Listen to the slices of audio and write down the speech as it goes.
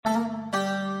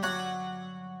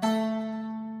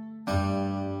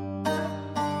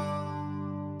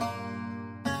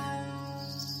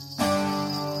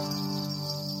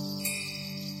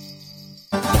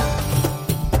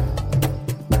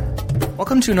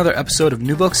Welcome to another episode of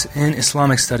New Books in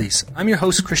Islamic Studies. I'm your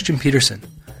host, Christian Peterson.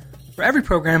 For every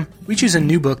program, we choose a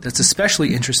new book that's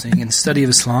especially interesting in the study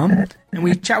of Islam, and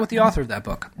we chat with the author of that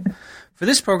book. For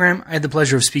this program, I had the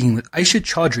pleasure of speaking with Aisha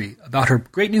Chaudhry about her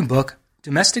great new book,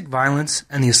 Domestic Violence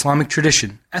and the Islamic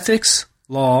Tradition, Ethics,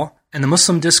 Law, and the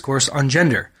Muslim Discourse on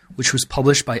Gender, which was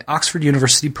published by Oxford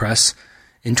University Press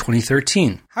in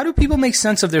 2013. How do people make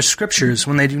sense of their scriptures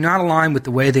when they do not align with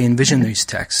the way they envision these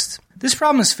texts? This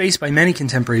problem is faced by many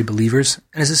contemporary believers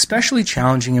and is especially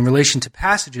challenging in relation to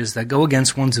passages that go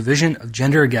against one's vision of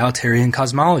gender egalitarian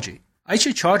cosmology.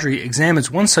 Aisha Chaudhry examines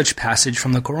one such passage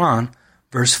from the Quran,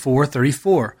 verse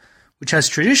 434, which has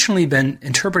traditionally been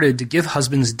interpreted to give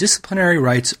husbands disciplinary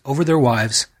rights over their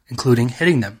wives, including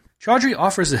hitting them. Chaudhry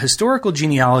offers a historical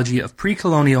genealogy of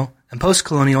pre-colonial and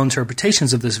post-colonial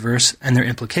interpretations of this verse and their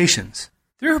implications.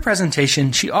 Through her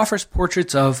presentation, she offers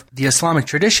portraits of the Islamic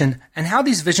tradition and how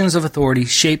these visions of authority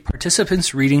shape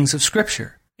participants' readings of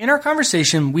Scripture. In our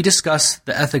conversation, we discuss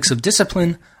the ethics of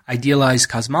discipline, idealized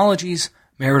cosmologies,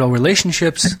 marital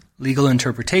relationships, legal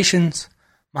interpretations,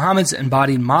 Muhammad's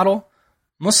embodied model,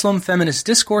 Muslim feminist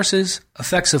discourses,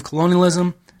 effects of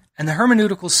colonialism, and the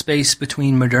hermeneutical space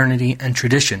between modernity and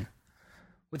tradition.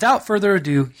 Without further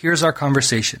ado, here's our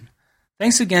conversation.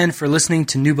 Thanks again for listening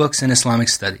to New Books in Islamic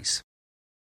Studies.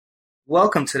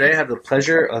 Welcome. Today I have the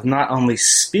pleasure of not only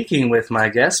speaking with my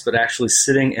guest, but actually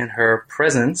sitting in her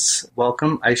presence.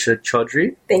 Welcome, Aisha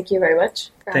Chaudhry. Thank you very much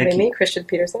for having me, Christian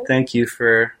Peterson. Thank you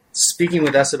for speaking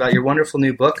with us about your wonderful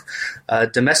new book,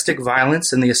 Domestic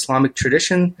Violence in the Islamic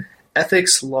Tradition,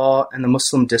 Ethics, Law, and the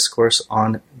Muslim Discourse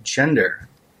on Gender.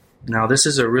 Now, this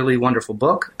is a really wonderful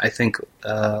book. I think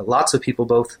lots of people,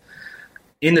 both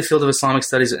in the field of Islamic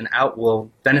studies and out,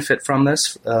 will benefit from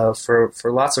this for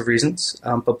lots of reasons.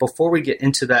 But before we get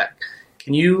into that,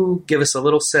 can you give us a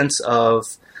little sense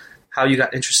of how you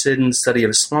got interested in the study of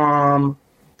Islam,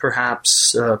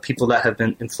 perhaps people that have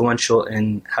been influential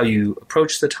in how you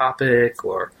approach the topic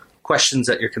or questions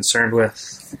that you're concerned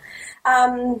with?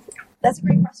 That's a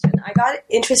great question. I got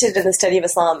interested in the study of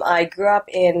Islam. I grew up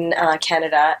in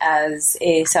Canada as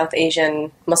a South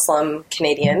Asian Muslim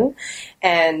Canadian,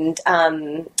 and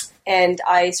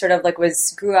I sort of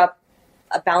grew up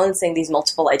balancing these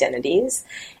multiple identities.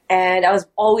 And I was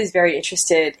always very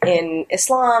interested in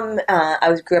Islam.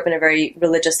 I grew up in a very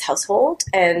religious household,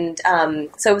 and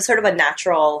so it was sort of a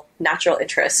natural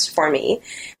interest for me.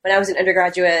 When I was an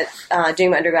undergraduate,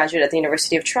 doing my undergraduate at the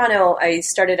University of Toronto, I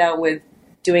started out with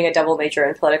doing a double major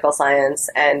in political science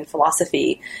and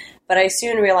philosophy. But I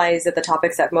soon realized that the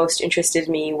topics that most interested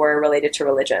me were related to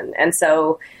religion. And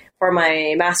so for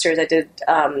my master's,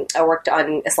 I worked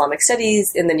on Islamic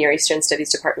studies in the Near Eastern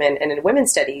Studies department and in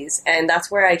women's studies. And that's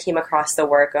where I came across the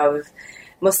work of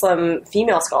Muslim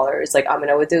female scholars like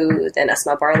Amina Wadud and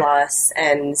Asma Barlas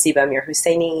and Ziba Mir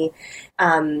Husseini.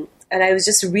 And I was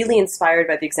just really inspired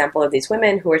by the example of these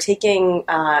women who were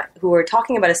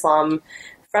talking about Islam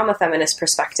from a feminist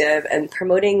perspective and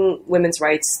promoting women's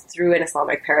rights through an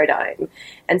Islamic paradigm.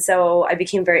 And so I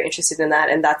became very interested in that,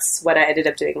 and that's what I ended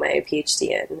up doing my PhD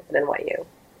in at NYU.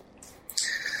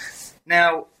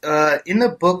 Now, in the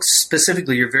book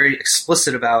specifically, you're very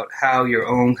explicit about how your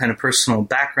own kind of personal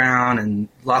background and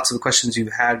lots of the questions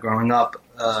you've had growing up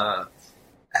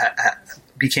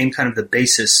became kind of the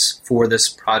basis for this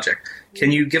project.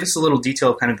 Can you give us a little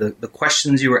detail of kind of the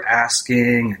questions you were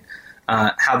asking,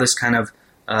 how this kind of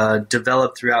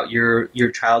developed throughout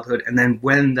your childhood, and then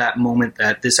when that moment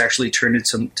that this actually turned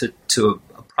into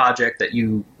a project that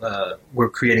you were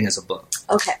creating as a book?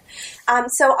 Okay.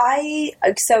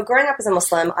 So growing up as a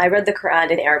Muslim, I read the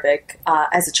Quran in Arabic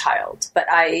as a child, but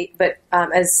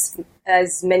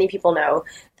as many people know,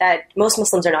 that most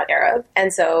Muslims are not Arab,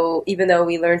 and so even though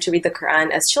we learn to read the Quran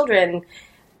as children,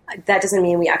 that doesn't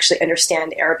mean we actually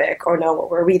understand Arabic or know what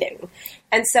we're reading.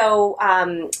 And so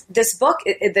this book,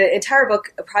 the entire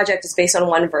book project is based on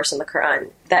one verse in the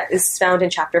Quran that is found in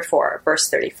chapter 4, verse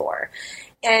 34.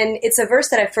 And it's a verse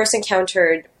that I first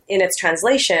encountered in its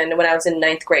translation when I was in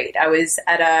 9th grade. I was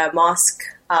at a mosque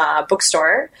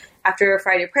bookstore after a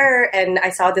Friday prayer, and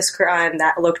I saw this Quran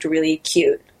that looked really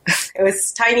cute. It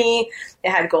was tiny,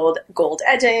 it had gold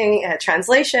edging, it had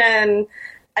translation.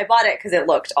 I bought it because it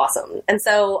looked awesome. And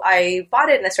so I bought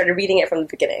it and I started reading it from the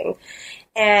beginning.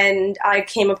 And I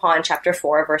came upon chapter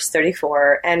 4, verse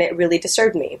 34, and it really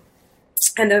disturbed me.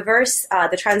 And the verse,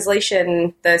 the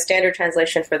translation, the standard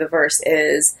translation for the verse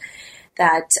is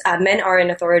that men are in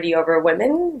authority over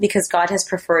women because God has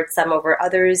preferred some over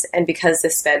others and because they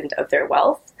spend of their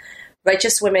wealth.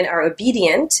 Righteous women are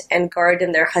obedient and guard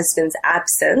in their husband's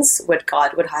absence what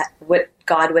God would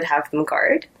have them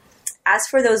guard. as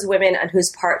for those women on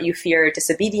whose part you fear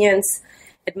disobedience,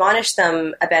 admonish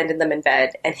them, abandon them in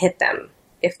bed, and hit them.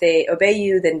 If they obey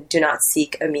you, then do not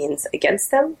seek a means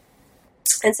against them.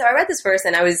 And so I read this verse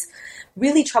and I was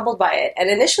really troubled by it. And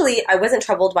initially I wasn't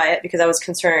troubled by it because I was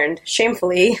concerned.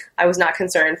 Shamefully, I was not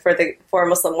concerned for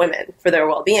Muslim women, for their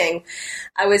well-being.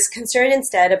 I was concerned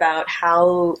instead about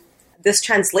how this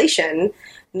translation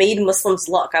made Muslims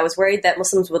look. I was worried that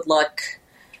Muslims would look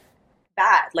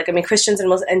bad. Christians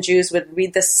and Jews would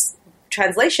read this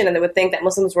translation and they would think that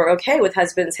Muslims were okay with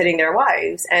husbands hitting their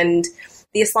wives. And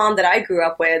the Islam that I grew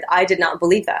up with, I did not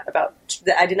believe that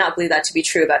to be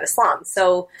true about Islam.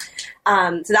 So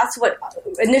that's what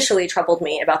initially troubled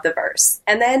me about the verse.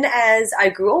 And then as I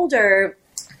grew older,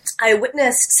 I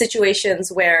witnessed situations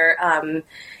where,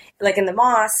 in the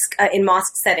mosque, in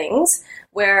mosque settings,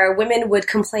 where women would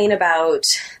complain about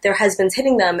their husbands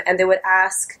hitting them, and they would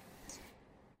ask,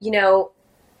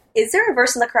 is there a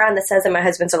verse in the Quran that says that my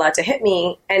husband's allowed to hit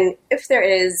me? And if there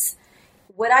is,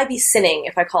 would I be sinning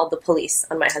if I called the police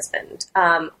on my husband?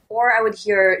 Or I would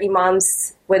hear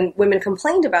imams, when women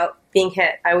complained about being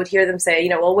hit, I would hear them say,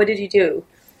 well, what did you do,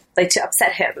 to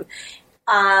upset him?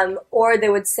 Or they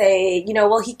would say,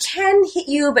 well, he can hit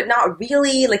you, but not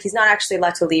really. He's not actually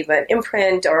allowed to leave an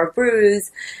imprint or a bruise.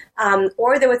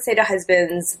 Or they would say to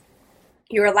husbands,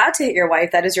 you're allowed to hit your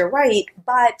wife, that is your right,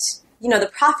 but,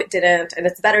 the Prophet didn't, and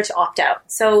it's better to opt out.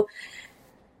 So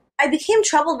I became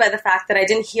troubled by the fact that I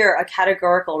didn't hear a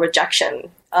categorical rejection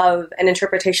of an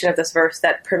interpretation of this verse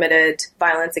that permitted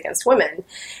violence against women.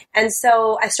 And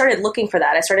so I started looking for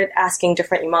that. I started asking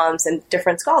different imams and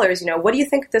different scholars, what do you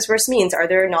think this verse means? Are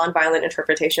there nonviolent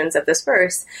interpretations of this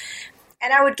verse?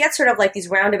 And I would get sort of these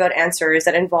roundabout answers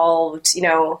that involved,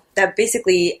 that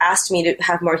basically asked me to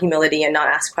have more humility and not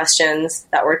ask questions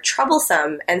that were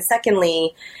troublesome. And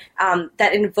secondly,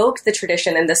 that invoked the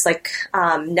tradition in this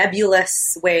nebulous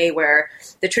way where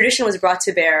the tradition was brought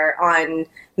to bear on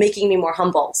making me more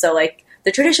humble. So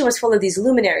the tradition was full of these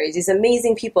luminaries, these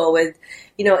amazing people with,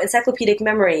 encyclopedic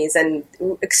memories and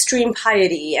extreme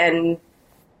piety and,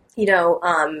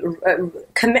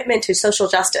 commitment to social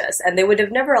justice. And they would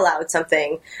have never allowed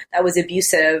something that was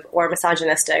abusive or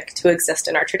misogynistic to exist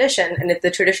in our tradition. And if the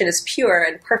tradition is pure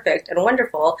and perfect and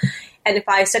wonderful, and if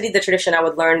I studied the tradition, I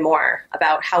would learn more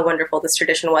about how wonderful this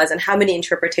tradition was and how many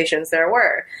interpretations there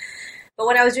were. But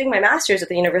when I was doing my master's at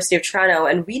the University of Toronto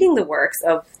and reading the works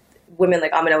of women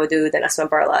like Amina Wadud and Asma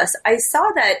Barlas, I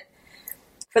saw that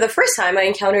for the first time, I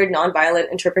encountered nonviolent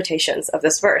interpretations of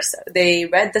this verse. They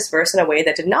read this verse in a way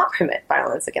that did not permit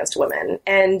violence against women.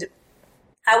 And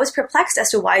I was perplexed as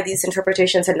to why these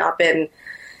interpretations had not been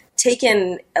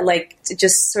taken,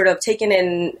 just sort of taken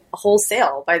in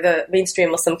wholesale by the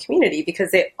mainstream Muslim community,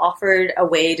 because they offered a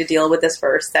way to deal with this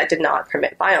verse that did not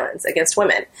permit violence against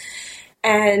women.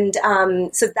 And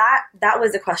so that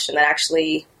was a question that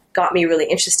actually got me really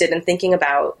interested in thinking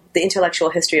about the intellectual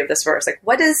history of this verse.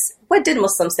 What did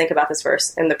Muslims think about this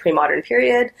verse in the pre-modern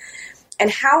period?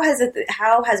 And how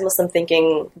has Muslim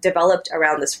thinking developed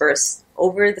around this verse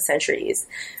over the centuries?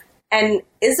 And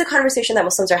is the conversation that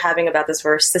Muslims are having about this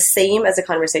verse the same as the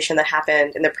conversation that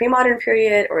happened in the pre-modern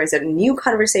period, or is it a new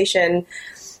conversation?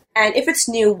 And if it's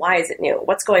new, why is it new?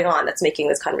 What's going on that's making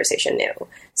this conversation new?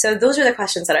 So those are the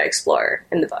questions that I explore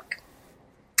in the book.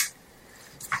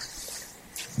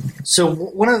 So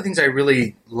one of the things I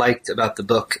really liked about the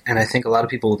book, and I think a lot of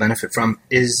people will benefit from,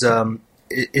 is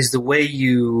the way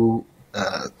you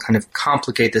kind of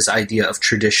complicate this idea of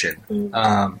tradition.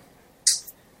 Mm-hmm.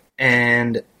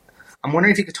 And I'm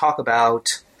wondering if you could talk about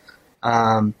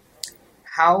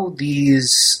how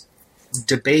these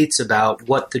debates about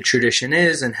what the tradition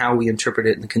is and how we interpret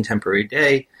it in the contemporary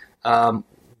day,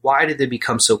 why did they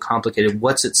become so complicated?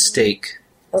 What's at stake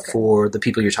for the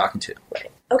people you're talking to?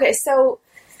 Right. Okay, so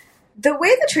the way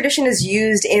the tradition is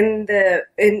used in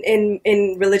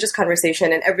religious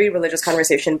conversation, in every religious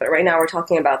conversation, but right now we're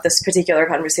talking about this particular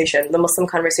conversation, the Muslim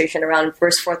conversation around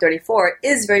verse 434,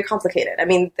 is very complicated. I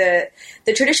mean, the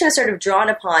tradition is sort of drawn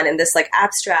upon in this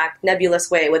abstract, nebulous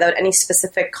way without any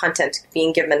specific content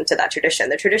being given to that tradition.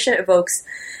 The tradition evokes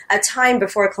a time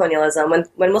before colonialism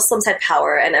when Muslims had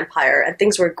power and empire and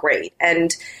things were great.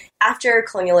 And after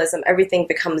colonialism, everything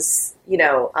becomes,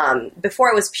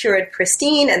 before it was pure and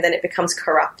pristine, and then it becomes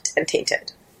corrupt and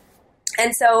tainted.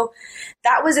 And so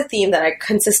that was a theme that I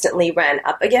consistently ran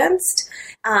up against.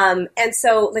 And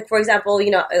so, for example,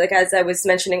 as I was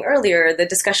mentioning earlier, the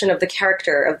discussion of the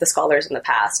character of the scholars in the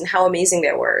past and how amazing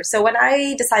they were. So when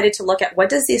I decided to look at what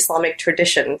does the Islamic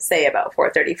tradition say about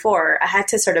 434, I had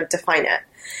to sort of define it.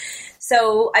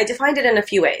 So I defined it in a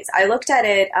few ways. I looked at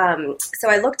it,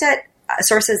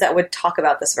 sources that would talk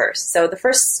about this verse. So the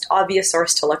first obvious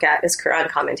source to look at is Quran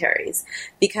commentaries,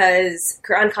 because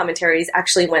Quran commentaries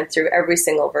actually went through every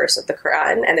single verse of the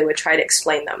Quran, and they would try to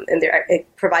explain them and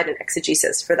provide an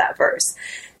exegesis for that verse.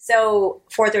 So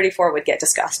 434 would get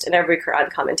discussed in every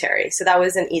Quran commentary. So that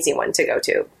was an easy one to go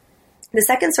to. The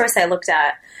second source I looked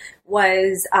at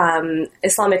was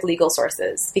Islamic legal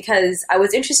sources, because I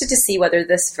was interested to see whether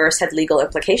this verse had legal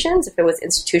implications, if it was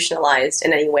institutionalized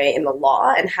in any way in the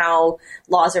law, and how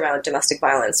laws around domestic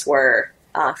violence were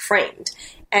framed.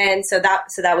 And so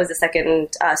that was the second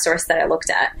source that I looked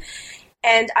at.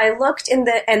 And I looked and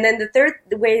then the third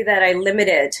way that I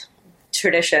limited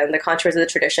tradition, the contours of the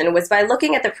tradition, was by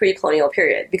looking at the pre-colonial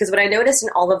period. Because what I noticed in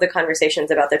all of the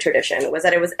conversations about the tradition was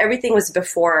that everything was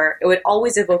before, it would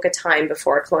always evoke a time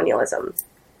before colonialism.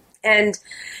 And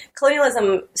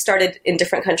colonialism started in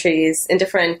different countries, in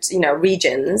different,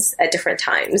 regions at different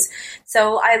times.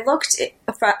 So I looked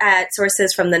at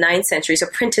sources from the 9th century, so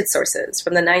printed sources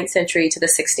from the 9th century to the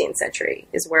 16th century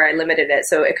is where I limited it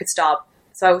so it could stop.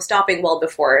 So I was stopping well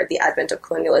before the advent of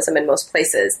colonialism in most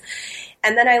places.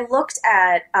 And then I looked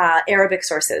at Arabic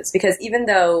sources, because even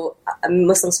though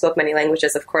Muslims spoke many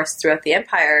languages, of course, throughout the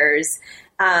empires,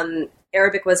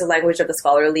 Arabic was a language of the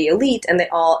scholarly elite, and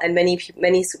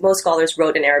most scholars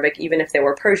wrote in Arabic, even if they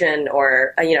were Persian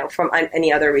or from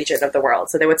any other region of the world.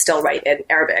 So they would still write in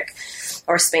Arabic,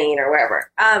 or Spain, or wherever.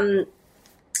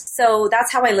 So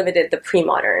that's how I limited the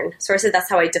pre-modern sources. That's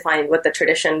how I defined what the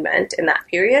tradition meant in that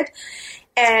period.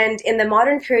 And in the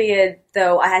modern period,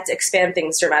 though, I had to expand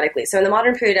things dramatically. So in the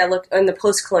modern period, in the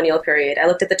post-colonial period, I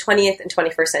looked at the 20th and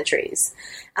 21st centuries.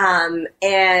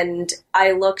 And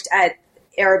I looked at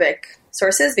Arabic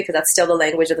sources, because that's still the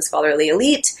language of the scholarly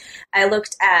elite. I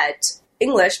looked at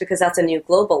English, because that's a new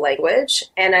global language.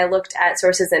 And I looked at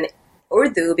sources in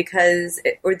Urdu, because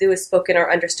Urdu is spoken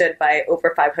or understood by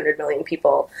over 500 million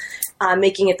people,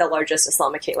 making it the largest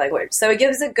Islamic hate language. So it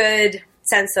gives a good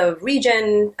sense of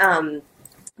region.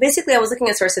 Basically, I was looking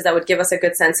at sources that would give us a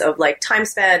good sense of time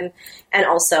span, and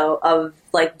also of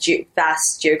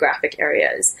vast geographic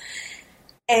areas.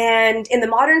 And in the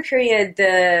modern period,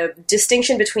 the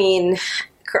distinction between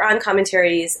Quran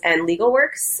commentaries and legal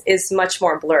works is much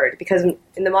more blurred, because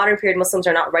in the modern period, Muslims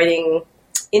are not writing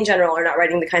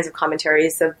the kinds of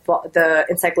commentaries, the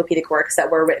encyclopedic works that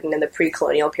were written in the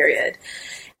pre-colonial period.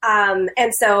 And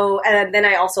then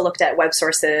I also looked at web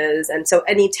sources, and so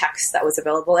any text that was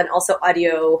available, and also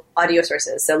audio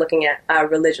sources. So looking at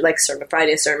religion, like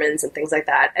Friday sermons and things like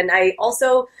that. And I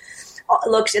also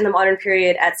looked in the modern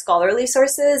period at scholarly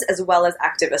sources as well as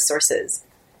activist sources,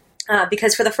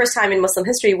 because for the first time in Muslim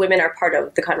history, women are part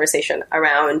of the conversation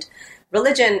around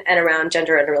religion and around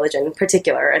gender and religion in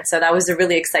particular. And so that was a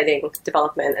really exciting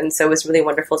development. And so it was really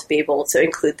wonderful to be able to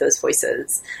include those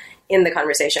voices in the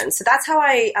conversation. So that's how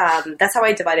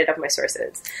I divided up my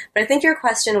sources. But I think your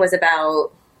question was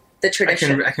about the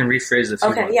tradition. I can rephrase it if you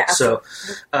want. Okay, yeah.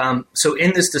 So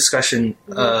in this discussion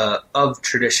of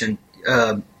tradition,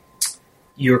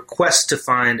 your quest to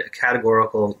find a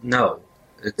categorical no,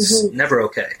 it's never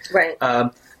okay. Right.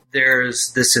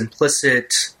 There's this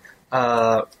implicit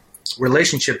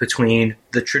relationship between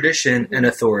the tradition and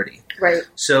authority. Right.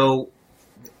 So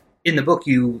in the book,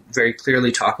 you very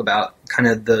clearly talk about kind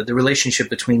of the relationship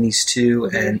between these two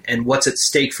and what's at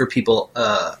stake for people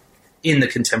in the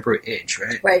contemporary age,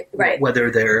 right? Right. Whether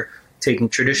they're taking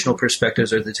traditional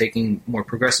perspectives or they're taking more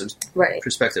progressive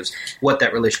perspectives, what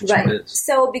that relationship is.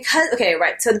 So because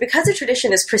the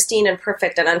tradition is pristine and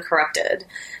perfect and uncorrupted,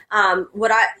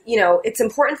 it's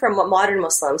important for modern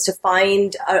Muslims to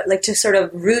find, to sort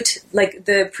of root,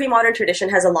 the pre-modern tradition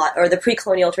has a lot, or the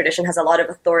pre-colonial tradition has a lot of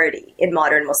authority in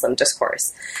modern Muslim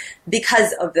discourse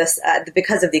because of this,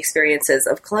 because of the experiences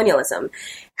of colonialism.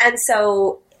 And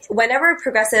so whenever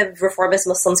progressive reformist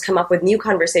Muslims come up with new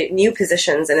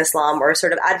positions in Islam, or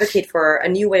sort of advocate for a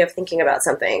new way of thinking about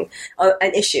something,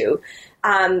 an issue,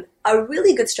 a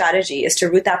really good strategy is to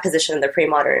root that position in the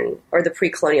pre-modern or the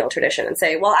pre-colonial tradition and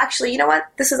say, well, actually, you know what?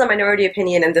 This is a minority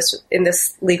opinion in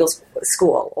this legal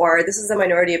school, or this is a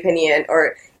minority opinion,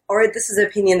 or this is an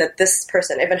opinion that this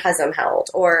person, Ibn Hazm, held,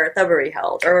 or Tabari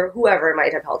held, or whoever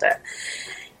might have held it.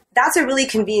 That's a really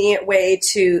convenient way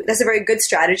that's a very good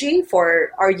strategy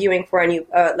for arguing for a new,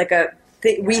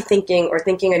 rethinking or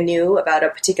thinking anew about a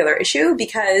particular issue,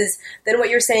 because then what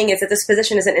you're saying is that this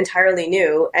position isn't entirely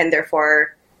new and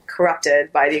therefore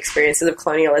corrupted by the experiences of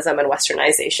colonialism and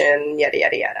westernization, yada,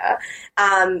 yada, yada.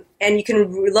 And you can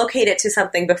relocate it to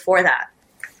something before that.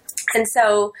 And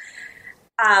so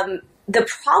the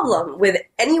problem with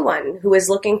anyone who is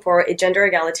looking for a gender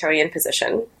egalitarian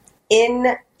position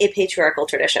in a patriarchal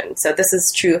tradition. So this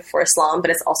is true for Islam, but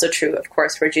it's also true, of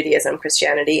course, for Judaism,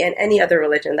 Christianity, and any other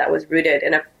religion that was rooted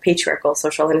in a patriarchal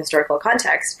social and historical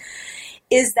context,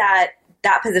 is that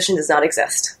that position does not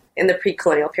exist in the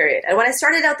pre-colonial period. And when I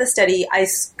started out the study, I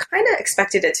kind of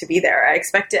expected it to be there. I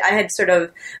had sort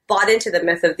of bought into the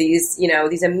myth of these,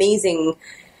 these amazing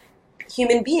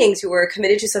human beings who were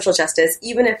committed to social justice,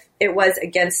 even if it was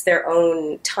against their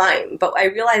own time. But I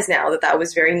realize now that that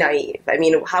was very naive. I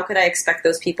mean, how could I expect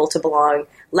those people to belong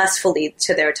less fully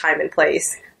to their time and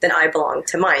place than I belong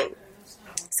to mine?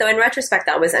 So in retrospect,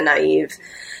 that was a naive.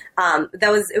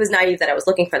 It was naive that I was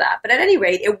looking for that. But at any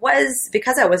rate, it was,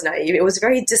 because I was naive, it was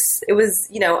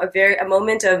a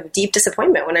moment of deep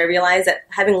disappointment when I realized that,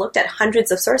 having looked at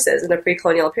hundreds of sources in the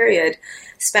pre-colonial period,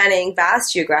 spanning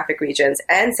vast geographic regions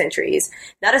and centuries,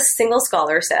 not a single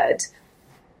scholar said,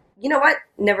 you know what,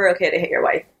 never okay to hit your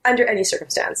wife, under any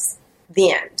circumstance.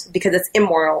 The end. Because it's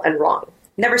immoral and wrong.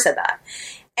 Never said that.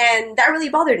 And that really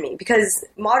bothered me, because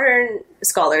modern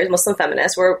scholars, Muslim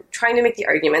feminists, were trying to make the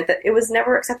argument that it was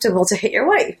never acceptable to hit your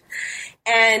wife.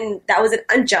 And that was an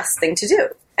unjust thing to do.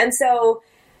 And so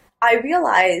I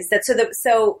realized that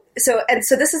so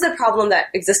this is a problem that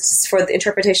exists for the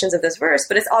interpretations of this verse,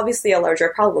 but it's obviously a larger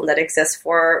problem that exists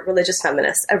for religious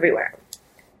feminists everywhere.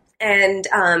 And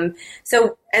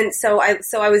so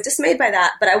I was dismayed by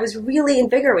that, but I was really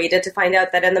invigorated to find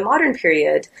out that in the modern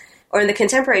period, or in the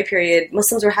contemporary period,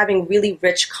 Muslims were having really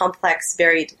rich, complex,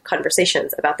 varied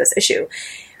conversations about this issue.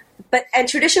 And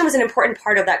tradition was an important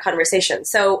part of that conversation.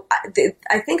 So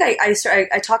I think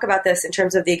I talk about this in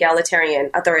terms of the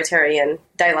egalitarian, authoritarian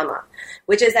dilemma,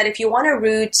 which is that if you want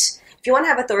to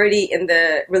have authority in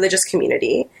the religious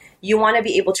community, you want to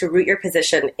be able to root your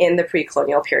position in the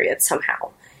pre-colonial period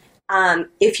somehow.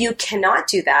 If you cannot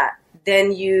do that,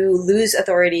 then you lose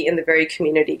authority in the very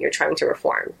community you're trying to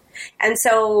reform. And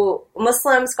so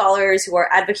Muslim scholars who are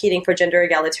advocating for gender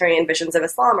egalitarian visions of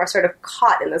Islam are sort of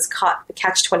caught in this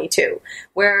catch-22,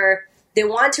 where they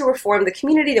want to reform the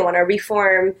community, they want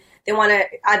to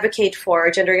advocate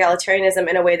for gender egalitarianism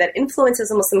in a way that influences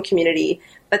the Muslim community,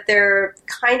 but they're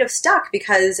kind of stuck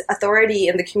because authority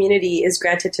in the community is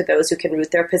granted to those who can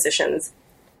root their positions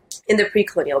in the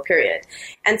pre-colonial period.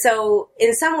 And so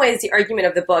in some ways, the argument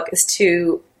of the book is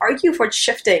to argue for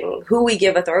shifting who we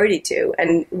give authority to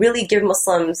and really give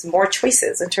Muslims more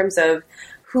choices in terms of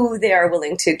who they are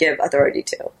willing to give authority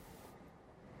to.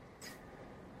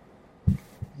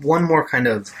 One more kind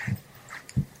of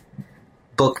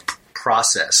book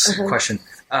process question.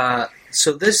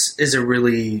 So this is a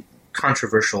really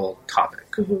controversial topic,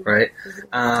 right?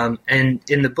 And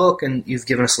in the book, and you've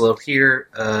given us a little here,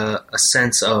 a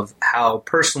sense of how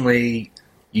personally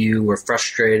you were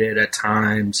frustrated at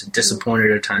times,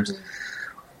 disappointed at times.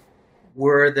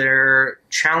 Were there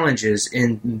challenges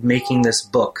in making this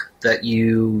book that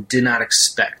you did not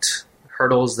expect?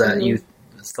 Hurdles that you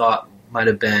thought might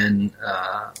have been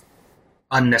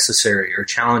unnecessary, or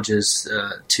challenges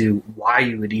to why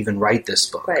you would even write this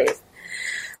book? Right.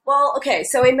 Well, okay,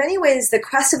 so in many ways, the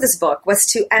quest of this book was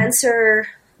to answer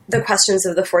the questions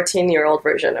of the 14-year-old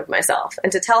version of myself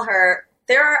and to tell her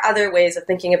there are other ways of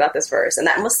thinking about this verse, and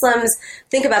that Muslims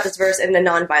think about this verse in a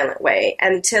nonviolent way,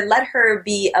 and to let her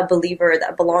be a believer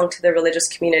that belonged to the religious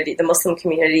community, the Muslim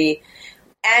community,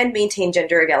 and maintain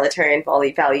gender egalitarian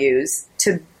values,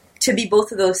 to be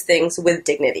both of those things with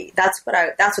dignity. That's what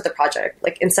the project,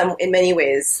 like in many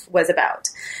ways, was about.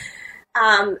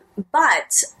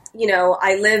 But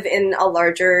I live in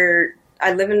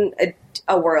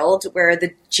a world where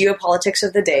the geopolitics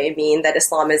of the day mean that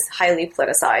Islam is highly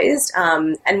politicized,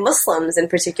 and Muslims in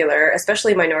particular,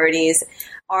 especially minorities,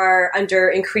 are under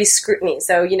increased scrutiny.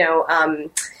 So,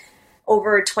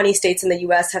 over 20 states in the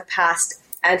U.S. have passed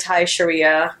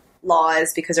anti-Sharia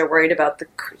laws because they're worried about the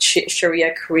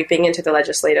Sharia creeping into the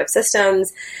legislative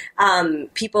systems.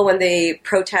 People, when they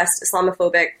protest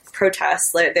Islamophobic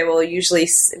protests, they will usually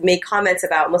make comments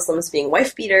about Muslims being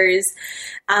wife beaters.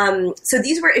 So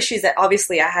these were issues that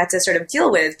obviously I had to sort of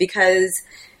deal with, because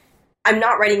I'm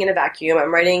not writing in a vacuum.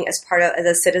 I'm writing as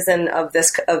a citizen of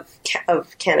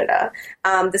Canada,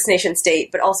 this nation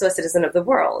state, but also a citizen of the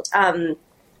world.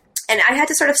 And I had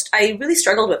to I really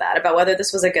struggled with that, about whether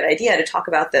this was a good idea to talk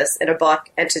about this in a book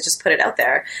and to just put it out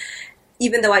there,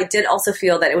 even though I did also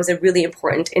feel that it was a really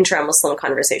important intra-Muslim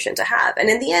conversation to have. And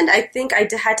in the end, I think I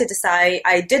did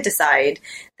decide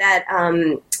that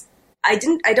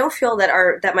I don't feel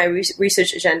that my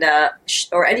research agenda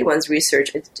or anyone's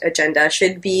research agenda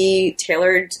should be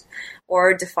tailored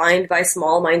or defined by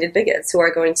small-minded bigots who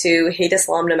are going to hate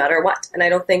Islam no matter what. And I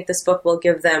don't think this book will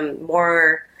give them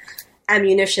more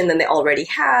ammunition than they already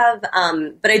have.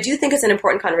 But I do think it's an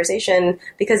important conversation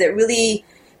because it really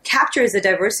captures the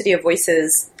diversity of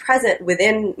voices present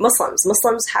within Muslims.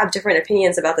 Muslims have different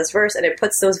opinions about this verse, and it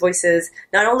puts those voices,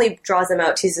 not only draws them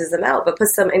out, teases them out, but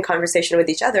puts them in conversation with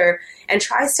each other and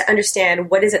tries to understand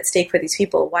what is at stake for these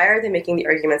people. Why are they making the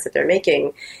arguments that they're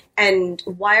making? And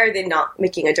why are they not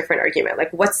making a different argument?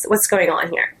 Like, what's going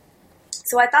on here?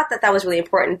 So I thought that was really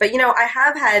important. But, I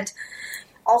have had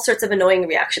all sorts of annoying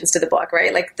reactions to the book,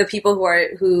 right? Like the people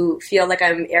who feel like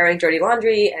I'm airing dirty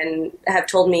laundry and have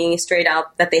told me straight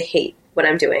out that they hate what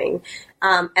I'm doing.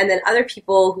 And then other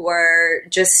people who are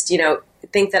just,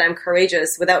 think that I'm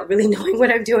courageous without really knowing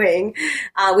what I'm doing,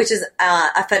 which is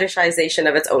a fetishization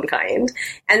of its own kind.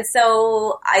 And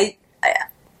so I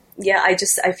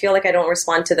feel like I don't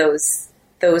respond to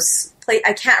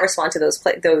I can't respond to those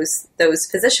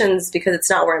positions because it's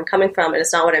not where I'm coming from and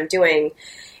it's not what I'm doing.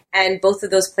 And both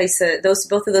of those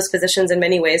positions in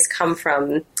many ways come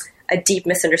from a deep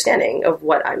misunderstanding of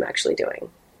what I'm actually doing.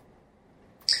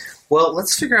 Well,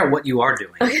 let's figure out what you are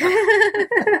doing.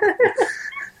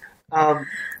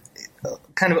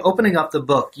 Kind of opening up the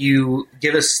book, you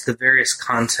give us the various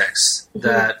contexts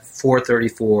that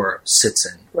 434 sits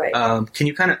in. Right. Can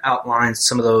you kind of outline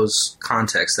some of those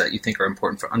contexts that you think are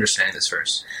important for understanding this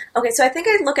verse? Okay, so I think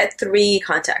I look at three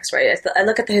contexts, right? I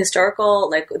look at the historical,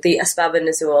 like the Asbab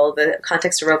an-Nuzul, the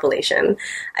context of revelation.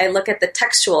 I look at the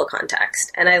textual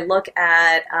context, and I look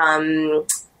at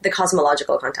the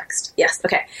cosmological context. Yes,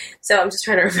 okay. So I'm just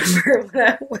trying to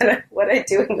remember what I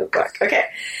do in the book. Okay.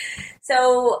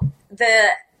 So the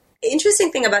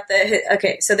interesting thing about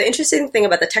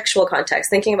the textual context,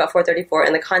 thinking about 434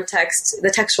 and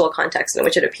the textual context in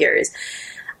which it appears,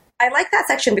 I like that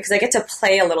section because I get to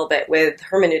play a little bit with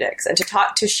hermeneutics and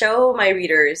to show my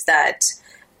readers that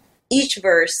each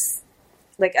verse,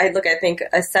 like I think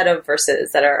a set of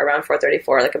verses that are around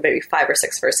 434, like maybe 5 or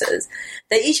 6 verses,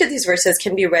 that each of these verses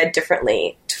can be read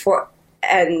differently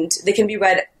and they can be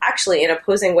read actually in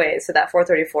opposing ways, so that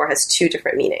 434 has 2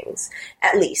 different meanings,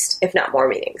 at least, if not more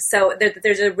meanings. So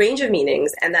there's a range of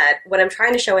meanings, and that what I'm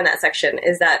trying to show in that section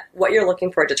is that what you're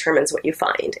looking for determines what you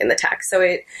find in the text. So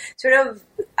I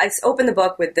open the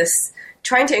book with this,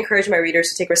 trying to encourage my readers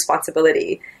to take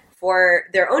responsibility for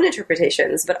their own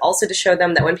interpretations, but also to show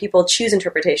them that when people choose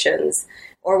interpretations,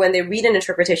 or when they read an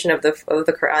interpretation of the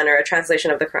Quran or a translation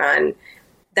of the Quran,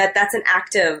 that's an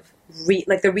active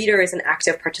the reader is an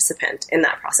active participant in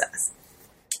that process.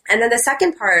 And then the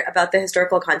second part about the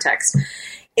historical context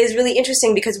is really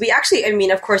interesting because we actually,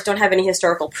 of course, don't have any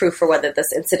historical proof for whether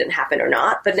this incident happened or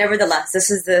not, but nevertheless,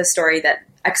 this is the story that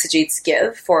exegetes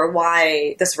give for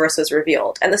why this verse was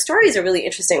revealed. And the story is a really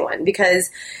interesting one because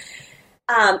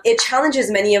it challenges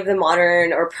many of the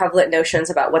modern or prevalent notions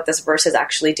about what this verse is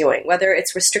actually doing, whether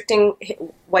it's restricting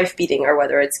wife beating or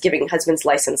whether it's giving husbands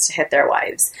license to hit their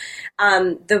wives.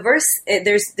 The verse,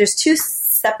 there's 2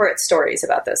 separate stories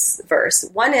about this verse.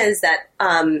 One is that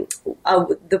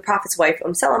the prophet's wife,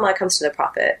 Salama, comes to the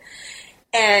prophet,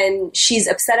 and she's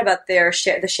upset about the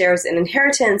shares in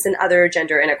inheritance and other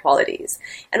gender inequalities.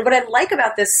 And what I like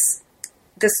about this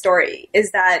story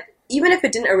is that even if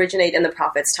it didn't originate in the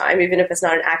prophet's time, even if it's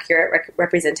not an accurate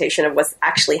representation of what's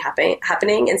actually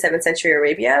happening in 7th century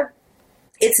Arabia,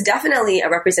 it's definitely a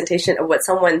representation of what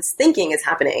someone's thinking is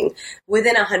happening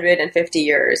within 150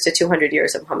 years to 200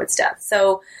 years of Muhammad's death.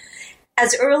 So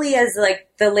as early as like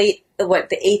the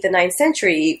 8th and 9th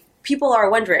century, people are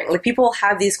wondering, like people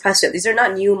have these questions. These are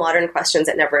not new modern questions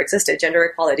that never existed. Gender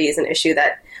equality is an issue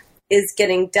that is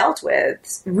getting dealt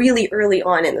with really early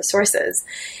on in the sources.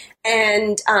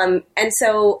 And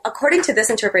so according to this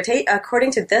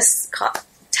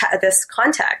this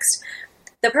context,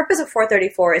 the purpose of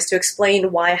 434 is to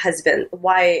explain why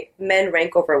men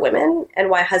rank over women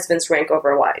and why husbands rank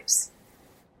over wives.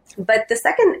 But the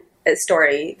second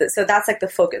story, so that's like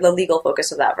the legal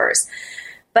focus of that verse.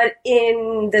 But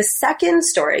in the second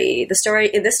story,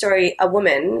 a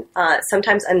woman,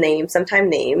 sometimes unnamed, sometimes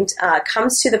named,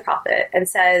 comes to the prophet and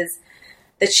says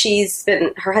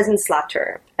that her husband slapped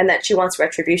her and that she wants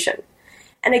retribution.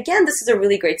 And again, this is a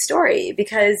really great story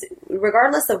because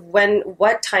regardless of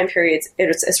what time periods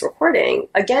it's recording,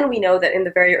 again, we know that in the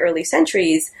very early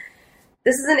centuries,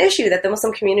 this is an issue that the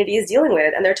Muslim community is dealing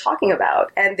with and they're talking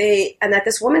about. And that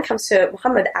this woman comes to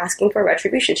Muhammad asking for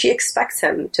retribution. She expects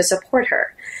him to support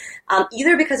her,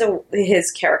 either because of his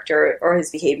character or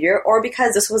his behavior, or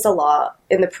because this was a law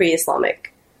in the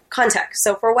pre-Islamic context.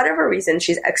 So for whatever reason,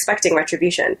 she's expecting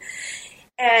retribution.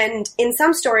 And in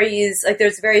some stories, like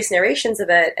there's various narrations of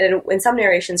it, and in some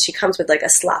narrations, she comes with like a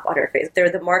slap on her face.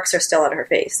 The marks are still on her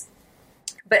face.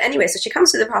 But anyway, so she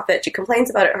comes to the prophet, she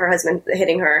complains about her husband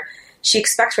hitting her. she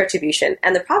expects retribution.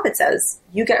 And the prophet says,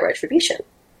 you get retribution.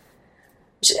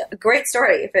 Great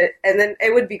story. And then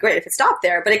it would be great if it stopped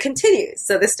there, but it continues.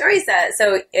 So the story says,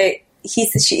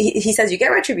 he says you get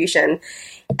retribution.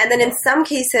 And then in some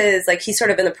cases, like he's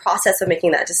sort of in the process of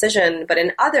making that decision, but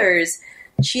in others,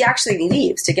 she actually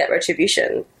leaves to get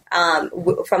retribution.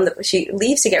 She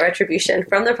leaves to get retribution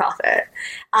from the prophet.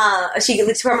 She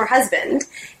leaves from her husband,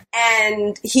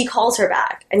 and he calls her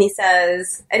back, and he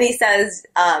says,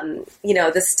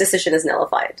 this decision is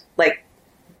nullified, like,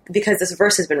 because this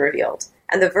verse has been revealed,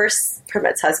 and the verse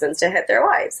permits husbands to hit their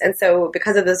wives, and so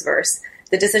because of this verse,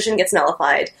 the decision gets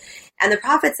nullified, and the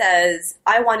prophet says,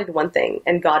 I wanted one thing,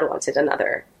 and God wanted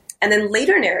another. And then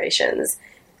later narrations,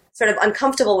 sort of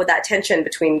uncomfortable with that tension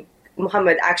between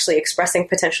Muhammad actually expressing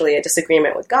potentially a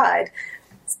disagreement with God,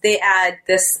 they add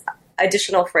this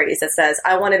additional phrase that says,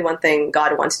 I wanted one thing,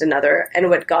 God wanted another, and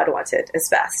what God wanted is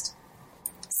best.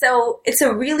 So it's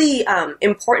a really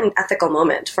important ethical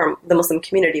moment for the Muslim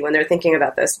community when they're thinking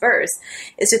about this verse,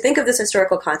 is to think of this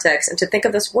historical context and to think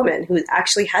of this woman who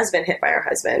actually has been hit by her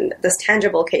husband, this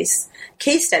tangible case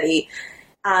study,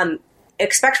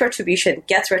 expects retribution,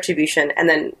 gets retribution, and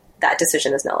then that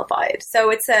decision is nullified. So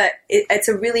it's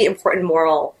a really important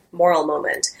moral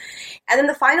moment. And then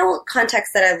the final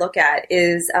context that I look at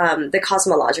is the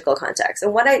cosmological context.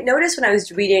 And what I noticed when I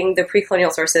was reading the pre-colonial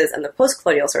sources and the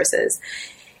post-colonial sources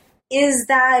is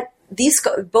that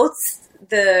both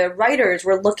the writers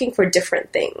were looking for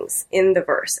different things in the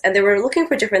verse. And they were looking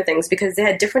for different things because they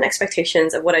had different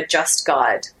expectations of what a just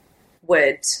God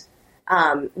would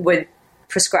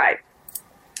prescribe.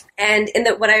 And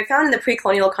what I found in the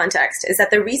pre-colonial context is that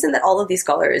the reason that all of these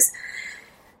scholars,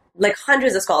 like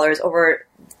hundreds of scholars over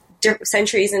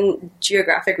centuries and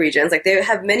geographic regions, like they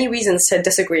have many reasons to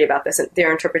disagree about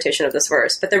their interpretation of this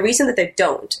verse. But the reason that they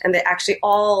don't, and they actually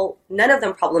none of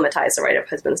them problematize the right of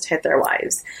husbands to hit their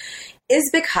wives, is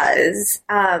because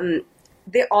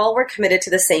they all were committed to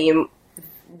the same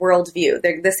worldview,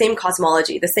 the same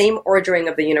cosmology, the same ordering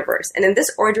of the universe. And in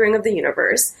this ordering of the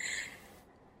universe,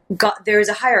 there's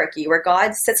a hierarchy where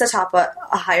God sits atop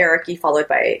a hierarchy followed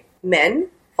by men,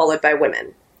 followed by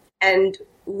women. And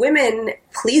women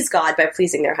please God by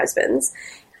pleasing their husbands,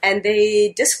 and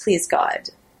they displease God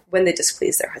when they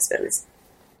displease their husbands.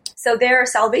 So their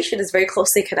salvation is very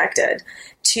closely connected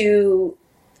to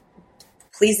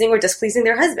pleasing or displeasing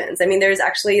their husbands. I mean, there's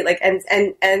actually and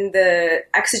the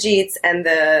exegetes and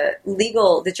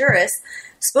the jurists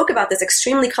spoke about this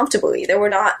extremely comfortably. They were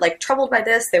not troubled by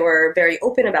this. They were very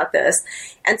open about this.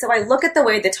 And so I look at the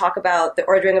way they talk about the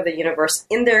ordering of the universe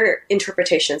in their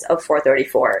interpretations of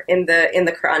 434 in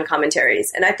the Quran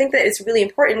commentaries. And I think that it's really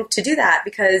important to do that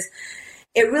because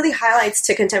it really highlights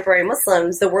to contemporary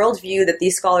Muslims the worldview that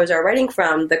these scholars are writing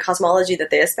from, the cosmology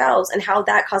that they espouse, and how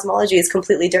that cosmology is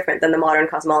completely different than the modern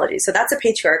cosmology. So that's a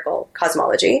patriarchal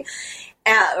cosmology.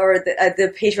 Or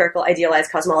the patriarchal idealized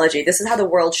cosmology. This is how the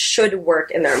world should work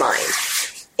in their mind.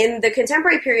 In the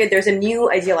contemporary period, there's a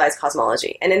new idealized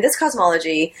cosmology. And in this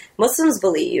cosmology, Muslims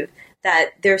believe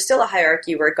that there's still a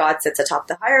hierarchy where God sits atop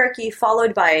the hierarchy,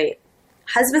 followed by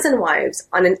husbands and wives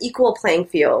on an equal playing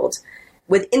field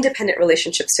with independent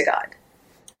relationships to God.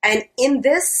 And in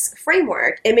this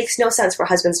framework, it makes no sense for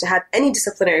husbands to have any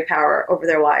disciplinary power over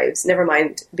their wives, never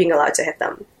mind being allowed to hit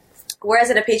them. Whereas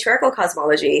in a patriarchal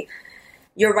cosmology,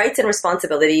 your rights and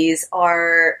responsibilities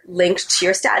are linked to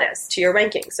your status, to your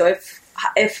ranking. So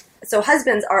if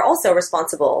husbands are also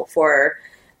responsible for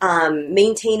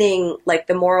maintaining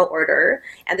the moral order,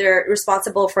 and they're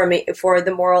responsible for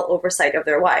the moral oversight of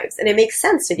their wives. And it makes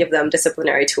sense to give them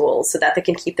disciplinary tools so that they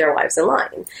can keep their wives in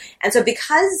line. And so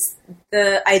because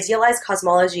the idealized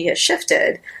cosmology has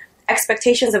shifted,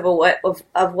 expectations of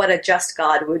what a just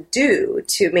God would do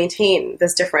to maintain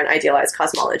this different idealized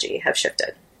cosmology have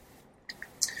shifted.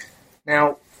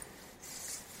 Now,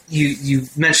 you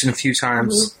mentioned a few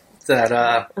times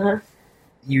that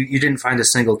you didn't find a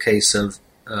single case of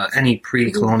any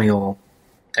pre-colonial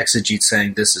exegete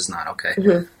saying this is not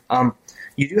okay.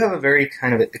 You do have a very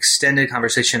kind of extended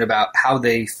conversation about how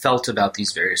they felt about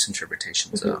these various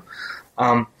interpretations. So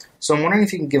I'm wondering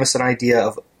if you can give us an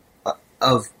idea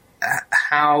of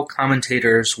how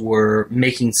commentators were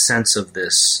making sense of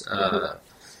this,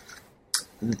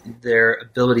 their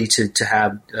ability to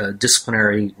have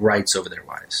disciplinary rights over their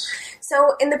wives.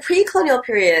 So in the pre-colonial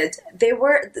period,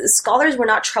 the scholars were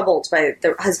not troubled by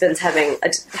their husbands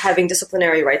having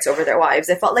disciplinary rights over their wives.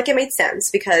 They felt like it made sense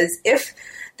because if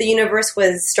the universe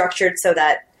was structured so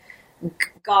that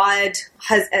God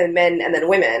has and men and then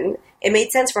women, it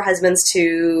made sense for husbands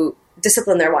to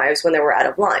discipline their wives when they were out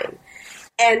of line.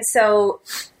 And so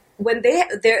when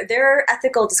their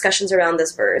ethical discussions around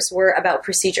this verse were about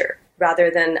procedure rather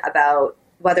than about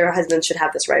whether a husband should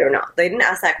have this right or not. They didn't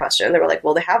ask that question. They were like,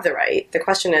 well, they have the right. The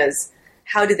question is,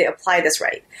 how do they apply this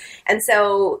right? And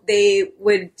so they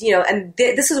would, and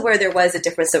this is where there was a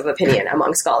difference of opinion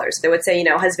among scholars. They would say,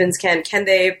 husbands can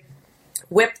they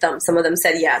whip them? Some of them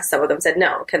said yes. Some of them said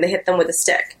no. Can they hit them with a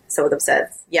stick? Some of them said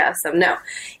yes, some no.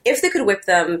 If they could whip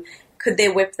them, could they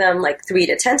whip them like 3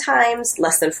 to 10 times,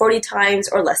 less than 40 times,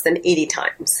 or less than 80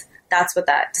 times? That's what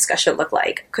that discussion looked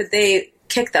like. Could they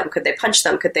kick them? Could they punch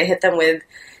them? Could they hit them with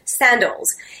sandals?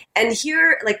 And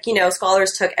here,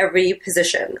 scholars took every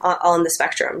position on the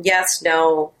spectrum. Yes,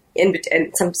 no,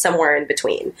 and somewhere in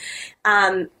between.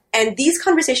 And these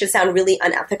conversations sound really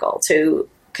unethical to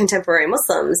contemporary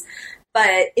Muslims.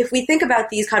 But if we think about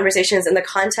these conversations in the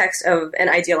context of an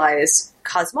idealized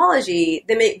cosmology,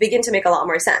 they begin to make a lot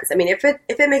more sense. I mean, if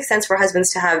it makes sense for husbands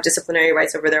to have disciplinary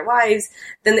rights over their wives,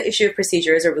 then the issue of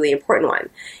procedure is a really important one.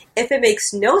 If it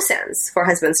makes no sense for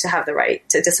husbands to have the right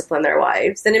to discipline their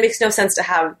wives, then it makes no sense to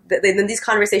have, then these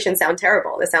conversations sound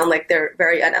terrible. They sound like they're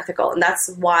very unethical. And that's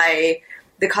why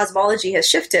the cosmology has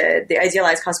shifted, the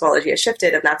idealized cosmology has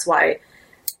shifted, and that's why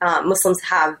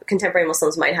contemporary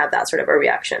Muslims might have that sort of a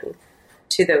reaction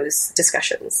to those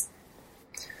discussions.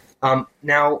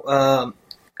 Now,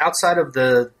 outside of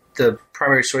the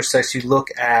primary source text, you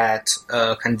look at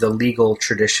kind of the legal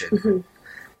tradition. Mm-hmm.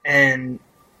 And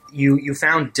you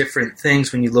found different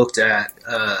things when you looked at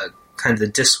kind of the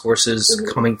discourses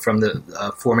mm-hmm. coming from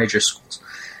the four major schools.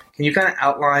 Can you kind of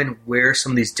outline where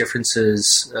some of these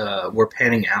differences were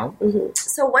panning out? Mm-hmm.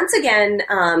 So once again,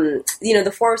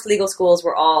 the four legal schools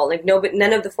were all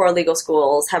none of the four legal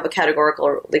schools have a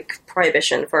categorical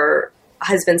prohibition for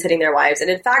husbands hitting their wives,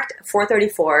 and in fact,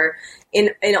 434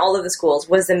 in all of the schools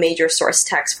was the major source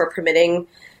text for permitting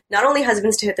not only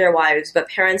husbands to hit their wives, but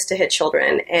parents to hit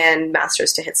children and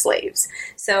masters to hit slaves.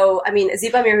 So, I mean,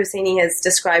 Ziba Mir Husseini has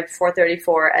described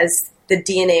 434 as the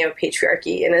DNA of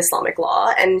patriarchy in Islamic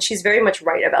law, and she's very much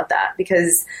right about that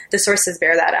because the sources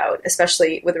bear that out,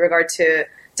 especially with regard to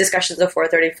discussions of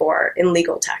 434 in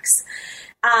legal texts.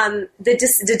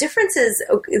 The differences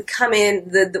come in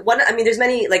the one. I mean, there's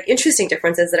many interesting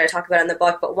differences that I talk about in the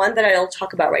book, but one that I'll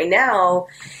talk about right now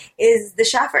is the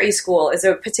Shafi'i school is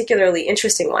a particularly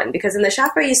interesting one because in the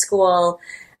Shafi'i school,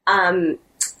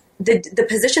 the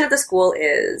position of the school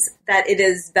is that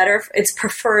it's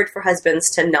preferred for husbands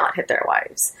to not hit their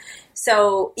wives.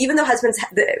 So even though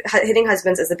hitting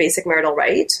husbands is a basic marital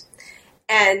right,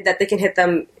 and that they can hit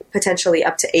them potentially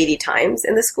up to 80 times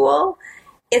in the school,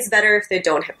 it's better if they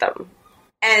don't hit them.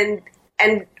 And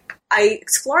I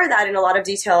explore that in a lot of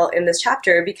detail in this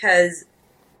chapter because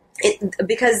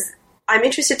I'm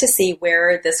interested to see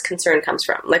where this concern comes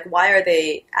from. Why are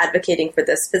they advocating for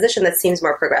this position that seems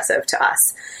more progressive to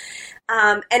us?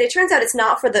 And it turns out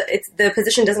the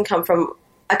position doesn't come from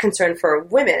a concern for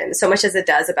women so much as it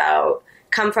does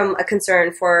come from a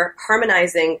concern for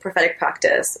harmonizing prophetic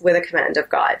practice with a command of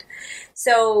God.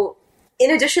 So in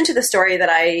addition to the story that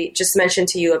I just mentioned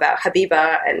to you about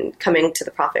Habiba and coming to the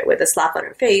Prophet with a slap on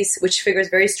her face, which figures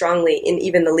very strongly in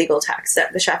even the legal text,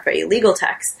 the Shafi'i legal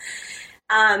text,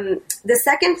 the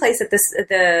second place that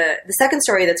the second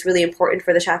story that's really important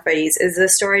for the Shafi'is is the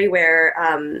story where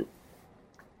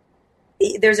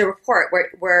there's a report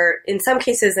where in some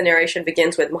cases the narration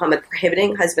begins with Muhammad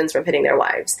prohibiting husbands from hitting their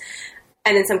wives,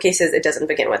 and in some cases it doesn't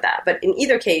begin with that. But in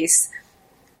either case,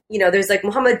 there's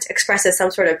Muhammad expresses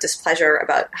some sort of displeasure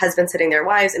about husbands hitting their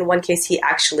wives. In one case, he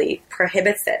actually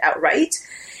prohibits it outright.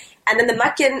 And then the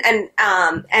Meccan and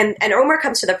Umar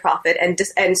comes to the Prophet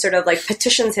and sort of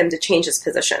petitions him to change his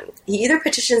position. He either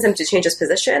petitions him to change his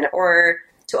position or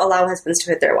to allow husbands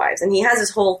to hit their wives. And he has this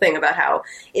whole thing about how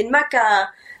in Mecca,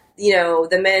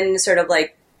 the men sort of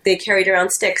they carried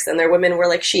around sticks and their women were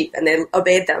like sheep and they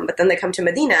obeyed them. But then they come to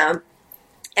Medina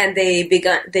and they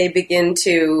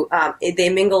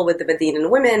mingle with the Medinan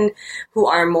women who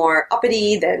are more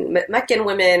uppity than Meccan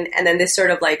women, and then they sort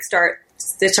of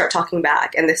start talking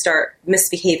back and they start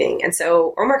misbehaving. And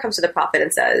so Umar comes to the Prophet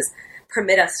and says,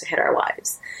 "Permit us to hit our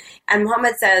wives." And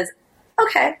Muhammad says,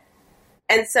 "Okay."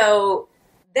 And so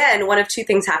then one of two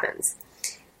things happens.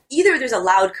 Either there's a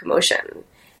loud commotion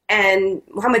and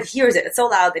Muhammad hears it. It's so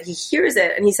loud that he hears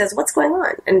it and he says, "What's going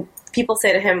on?" And people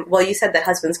say to him, "Well, you said that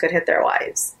husbands could hit their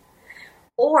wives."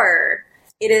 Or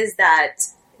it is that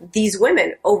these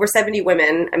women, over 70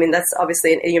 women, I mean, that's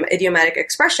obviously an idiomatic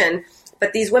expression,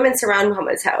 but these women surround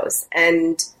Muhammad's house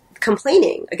and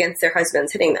complaining against their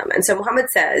husbands hitting them. And so Muhammad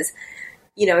says,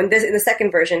 in the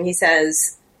second version, he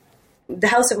says, the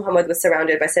house of Muhammad was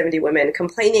surrounded by 70 women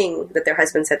complaining that their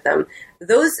husbands hit them.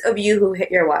 Those of you who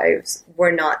hit your wives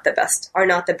are not the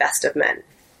best of men.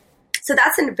 So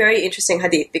that's a very interesting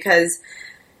hadith because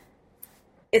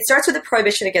it starts with a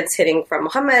prohibition against hitting from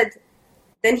Muhammad.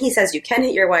 Then he says you can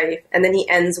hit your wife, and then he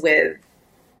ends with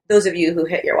those of you who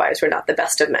hit your wives were not the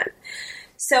best of men.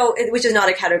 So, which is not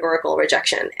a categorical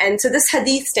rejection. And so this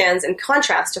hadith stands in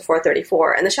contrast to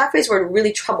 434, and the Shafi'is were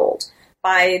really troubled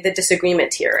by the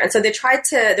disagreement here. And so they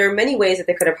there are many ways that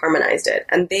they could have harmonized it,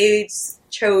 and they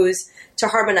chose to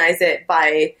harmonize it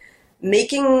by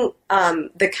making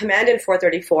the command in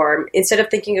 434, instead of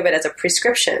thinking of it as a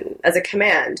prescription, as a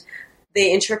command,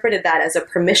 they interpreted that as a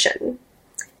permission.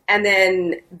 And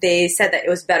then they said that it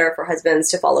was better for husbands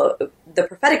to follow the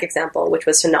prophetic example, which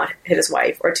was to not hit his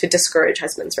wife or to discourage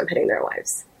husbands from hitting their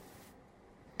wives.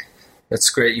 That's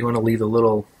great. You want to leave a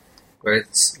little, right?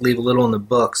 Leave a little in the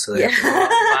book so they have to find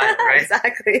it, right?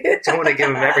 Exactly. Don't want to give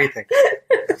them everything.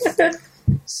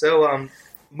 So,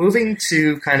 moving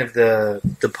to kind of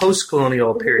the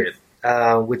post-colonial period,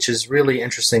 which is really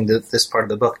interesting, this part of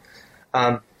the book.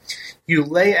 You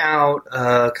lay out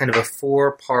kind of a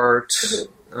 4-part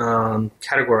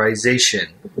categorization,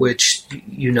 which,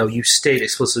 you state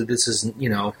explicitly this is,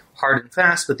 hard and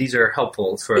fast, but these are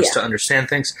helpful for us to understand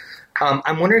things.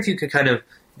 I'm wondering if you could kind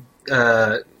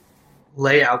of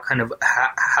lay out kind of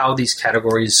how these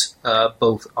categories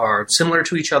both are similar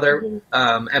to each other,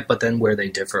 but then where they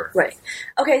differ. Right.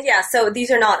 Okay, yeah, so these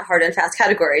are not hard and fast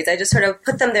categories. I just sort of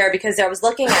put them there because I was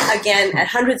looking at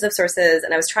hundreds of sources,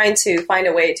 and I was trying to find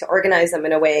a way to organize them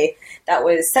in a way that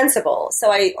was sensible.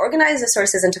 So I organized the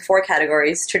sources into 4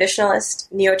 categories: traditionalist,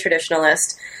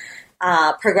 neo-traditionalist,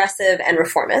 progressive, and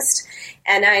reformist.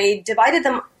 And I divided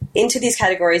them into these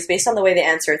categories based on the way they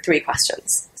answer 3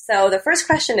 questions. So the first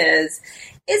question is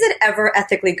it ever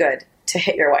ethically good to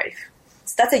hit your wife?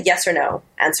 So that's a yes or no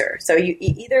answer. So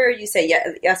either you say,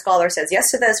 a scholar says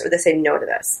yes to this, or they say no to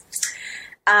this.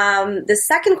 The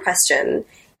second question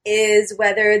is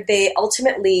whether they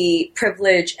ultimately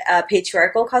privilege a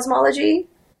patriarchal cosmology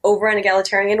over an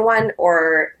egalitarian one,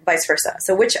 or vice versa.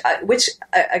 So which is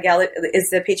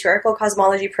the patriarchal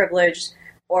cosmology privileged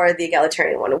or the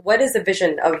egalitarian one? What is the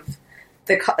vision of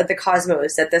the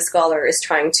cosmos that the scholar is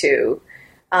trying to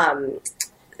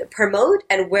promote,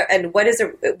 and what is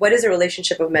a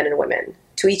relationship of men and women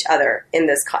to each other in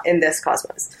this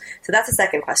cosmos? So that's the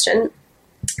second question.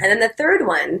 And then the third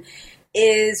one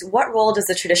is, what role does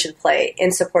the tradition play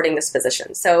in supporting this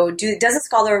position? So does a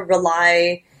scholar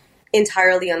rely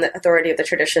entirely on the authority of the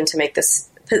tradition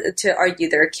to argue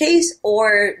their case,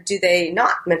 or do they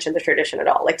not mention the tradition at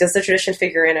all? Like, does the tradition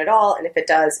figure in at all? And if it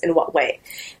does, in what way?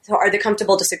 So are they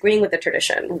comfortable disagreeing with the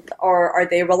tradition, or are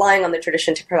they relying on the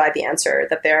tradition to provide the answer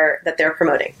that they're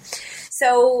promoting?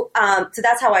 So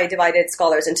that's how I divided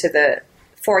scholars into the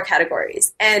 4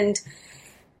 categories. And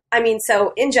I mean,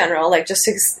 so in general, like, just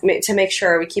to make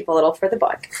sure we keep a little for the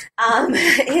book,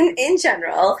 in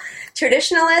general,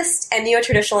 traditionalist and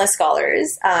neo-traditionalist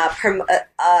scholars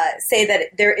say that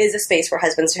there is a space for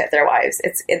husbands to hit their wives.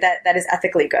 That is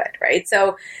ethically good, right?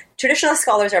 So traditionalist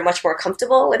scholars are much more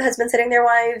comfortable with husbands hitting their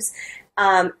wives.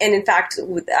 And in fact,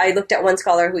 I looked at one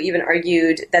scholar who even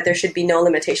argued that there should be no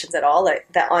limitations at all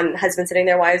on husbands hitting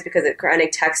their wives, because the Quranic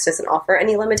text doesn't offer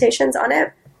any limitations on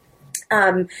it.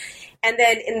 And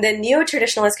then in the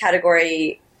neo-traditionalist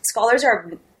category, scholars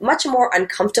are much more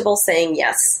uncomfortable saying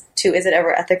yes to, is it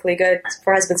ever ethically good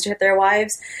for husbands to hit their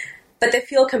wives? But they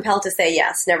feel compelled to say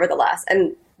yes, nevertheless.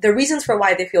 And the reasons for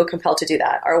why they feel compelled to do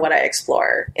that are what I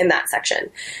explore in that section.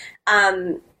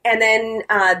 And then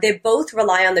they both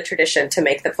rely on the tradition to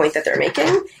make the point that they're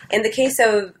making. In the case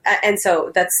of,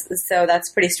 so that's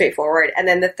pretty straightforward. And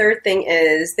then the third thing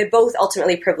is they both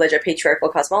ultimately privilege a patriarchal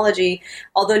cosmology,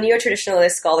 although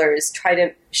neo-traditionalist scholars try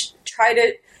to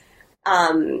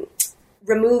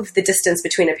remove the distance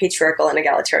between a patriarchal and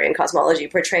egalitarian cosmology,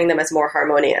 portraying them as more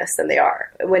harmonious than they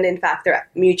are, when in fact they're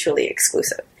mutually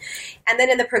exclusive. And then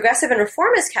in the progressive and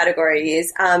reformist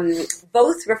categories,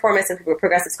 both reformist and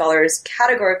progressive scholars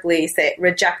categorically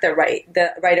reject the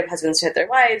right of husbands to hit their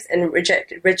wives, and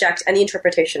reject any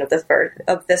interpretation of this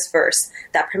verse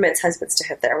that permits husbands to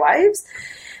hit their wives.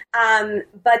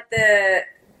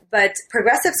 But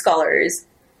progressive scholars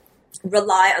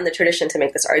rely on the tradition to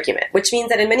make this argument, which means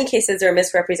that in many cases they're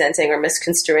misrepresenting or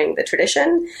misconstruing the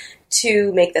tradition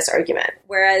to make this argument.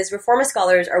 Whereas reformist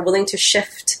scholars are willing to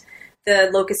shift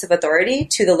the locus of authority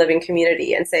to the living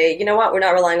community and say, you know what, we're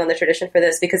not relying on the tradition for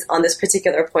this because on this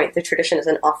particular point, the tradition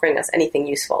isn't offering us anything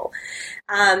useful.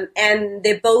 And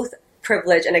they both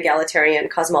privilege and egalitarian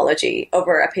cosmology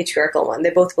over a patriarchal one. They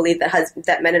both believe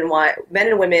that men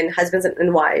and women, husbands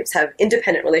and wives, have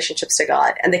independent relationships to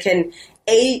God, and they can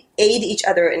aid each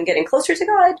other in getting closer to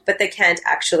God, but they don't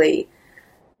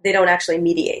actually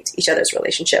mediate each other's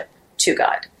relationship to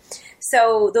God.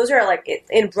 So those are, like,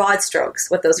 in broad strokes,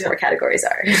 what those four categories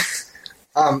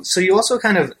are. So you also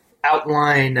kind of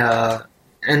outline,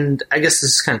 and I guess this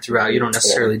is kind of throughout, you don't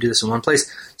necessarily do this in one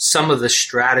place, some of the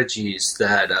strategies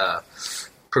that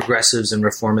progressives and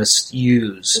reformists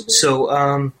use.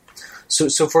 Mm-hmm.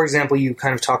 So for example, you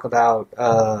kind of talk about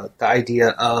the idea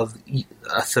of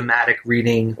a thematic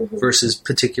reading versus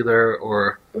particular,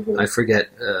 or I forget.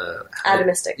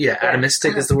 Atomistic.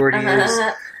 Atomistic is the word you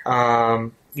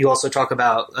use. You also talk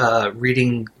about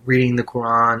reading the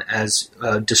Quran as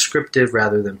descriptive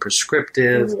rather than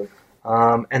prescriptive. Mm-hmm.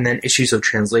 And then issues of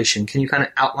translation. Can you kind of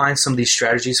outline some of these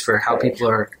strategies for how people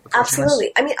are approaching Absolutely.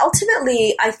 this? I mean,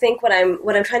 ultimately, I think what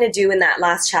I'm trying to do in that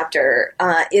last chapter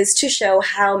is to show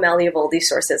how malleable these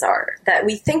sources are. That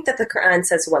we think that the Quran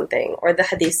says one thing, or the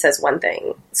Hadith says one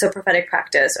thing, so prophetic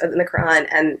practice in the Quran,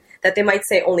 and that they might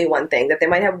say only one thing, that they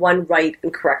might have one right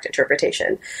and correct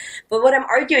interpretation. But what I'm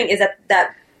arguing is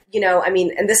that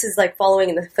and this is like following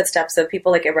in the footsteps of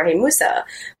people like Ibrahim Musa,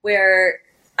 where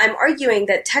I'm arguing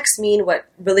that texts mean what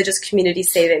religious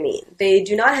communities say they mean. They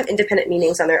do not have independent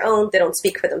meanings on their own. They don't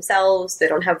speak for themselves. They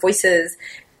don't have voices.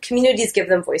 Communities give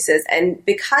them voices. And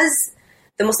because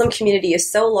the Muslim community is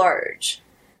so large,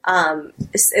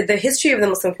 the history of the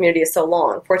Muslim community is so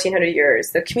long, 1,400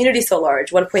 years, the community is so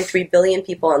large, 1.3 billion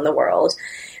people in the world,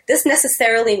 this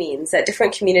necessarily means that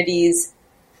different communities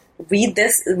read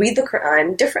the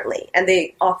Quran differently, and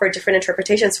they offer different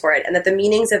interpretations for it, and that the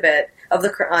meanings of the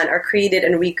Quran are created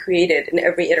and recreated in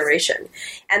every iteration,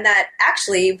 and that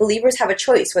actually believers have a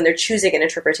choice when they're choosing an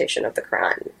interpretation of the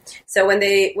Quran. So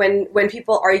when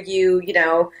people argue,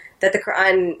 that the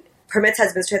Quran permits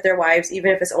husbands to hit their wives even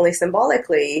if it's only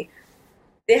symbolically,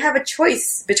 they have a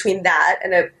choice between that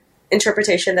and an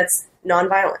interpretation that's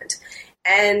nonviolent.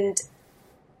 And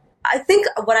I think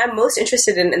what I'm most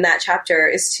interested in that chapter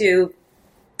is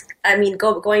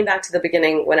going back to the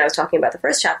beginning when I was talking about the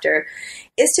first chapter,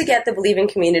 is to get the believing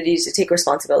community to take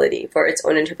responsibility for its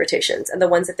own interpretations, and the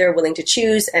ones that they're willing to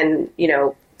choose and,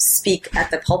 speak at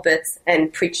the pulpits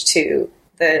and preach to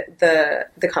the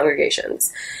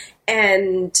congregations.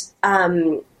 And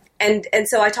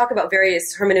so I talk about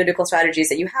various hermeneutical strategies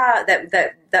that you have,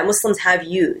 that Muslims have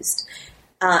used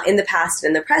in the past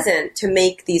and in the present to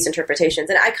make these interpretations.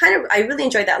 And I really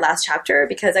enjoyed that last chapter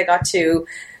because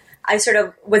I sort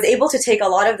of was able to take a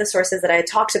lot of the sources that I had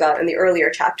talked about in the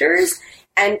earlier chapters,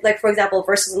 and, like, for example,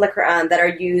 verses in the Quran that are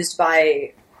used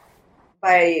by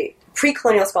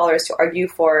pre-colonial scholars to argue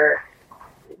for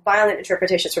violent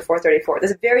interpretations for 434.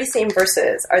 Those very same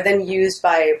verses are then used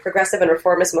by progressive and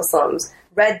reformist Muslims,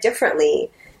 read differently,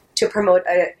 to promote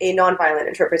a nonviolent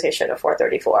interpretation of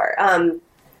 434.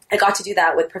 I got to do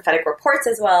that with prophetic reports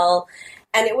as well,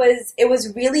 and it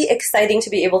was really exciting to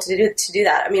be able to do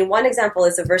that. I mean, one example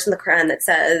is a verse in the Quran that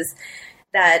says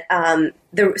that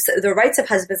the rights of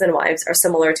husbands and wives are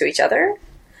similar to each other,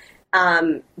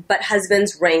 but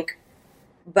husbands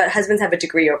have a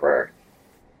degree over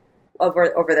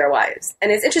their wives.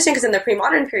 And it's interesting because in the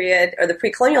pre-modern period, or the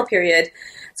pre-colonial period,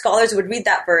 scholars would read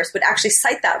that verse, would actually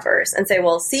cite that verse and say,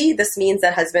 well, see, this means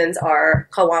that husbands are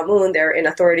qawamun, they're in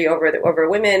authority over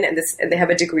women, and they have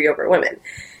a degree over women.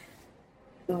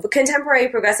 Contemporary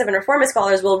progressive and reformist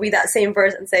scholars will read that same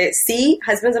verse and say, see,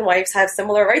 husbands and wives have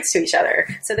similar rights to each other.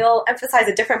 So they'll emphasize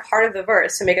a different part of the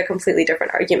verse to make a completely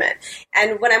different argument.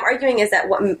 And what I'm arguing is that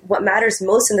what matters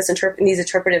most in these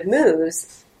interpretive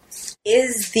moves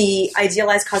is the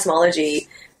idealized cosmology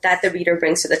that the reader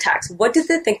brings to the text. What do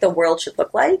they think the world should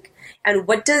look like? And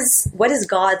what is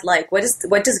God like? What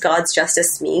does God's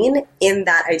justice mean in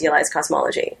that idealized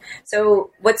cosmology? So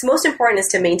what's most important is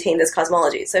to maintain this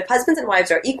cosmology. So if husbands and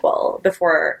wives are equal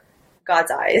before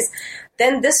God's eyes,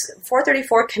 then this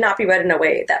 434 cannot be read in a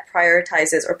way that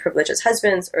prioritizes or privileges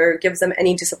husbands or gives them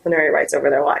any disciplinary rights over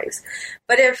their wives.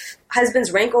 But if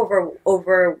husbands rank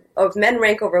if men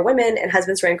rank over women and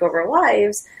husbands rank over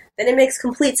wives, then it makes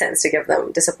complete sense to give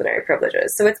them disciplinary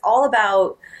privileges. So it's all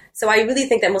about, so I really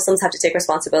think that Muslims have to take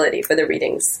responsibility for the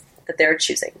readings that they're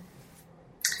choosing.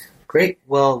 Great.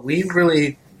 Well, we've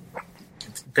really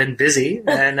been busy,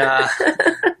 and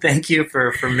thank you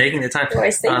for making the time. Of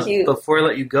course, thank you. Before I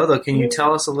let you go, though, can you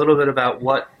tell us a little bit about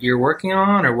what you're working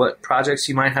on or what projects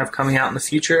you might have coming out in the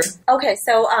future? Okay,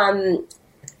 so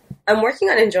I'm working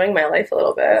on enjoying my life a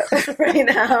little bit right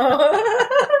now.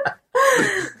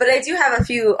 But I do have a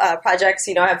few projects.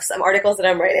 I have some articles that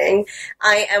I'm writing.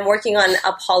 I am working on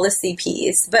a policy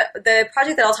piece. But the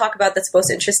project that I'll talk about that's most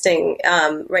interesting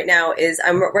right now is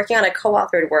I'm working on a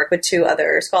co-authored work with two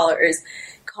other scholars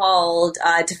called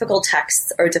Difficult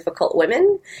Texts or Difficult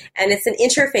Women. And it's an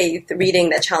interfaith reading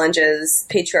that challenges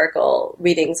patriarchal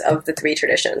readings of the three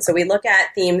traditions. So we look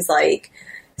at themes like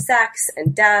sex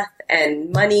and death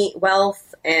and money,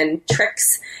 wealth, and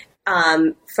tricks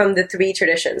from the three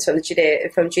traditions, from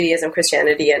Judaism,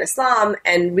 Christianity, and Islam,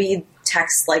 and read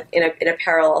texts like in a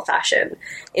parallel fashion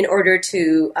in order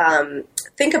to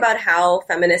think about how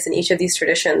feminists in each of these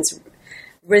traditions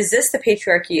resist the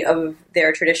patriarchy of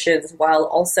their traditions while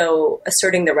also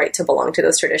asserting the right to belong to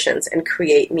those traditions and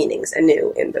create meanings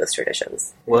anew in those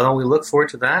traditions. Well, we look forward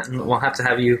to that, and we'll have to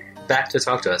have you back to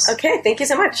talk to us. Okay, thank you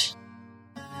so much.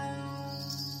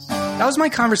 That was my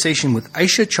conversation with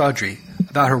Aisha Chaudhry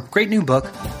about her great new book,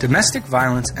 Domestic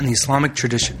Violence and the Islamic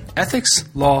Tradition, Ethics,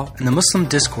 Law, and the Muslim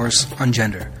Discourse on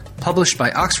Gender, published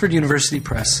by Oxford University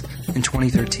Press in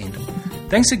 2013.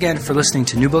 Thanks again for listening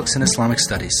to New Books in Islamic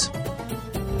Studies.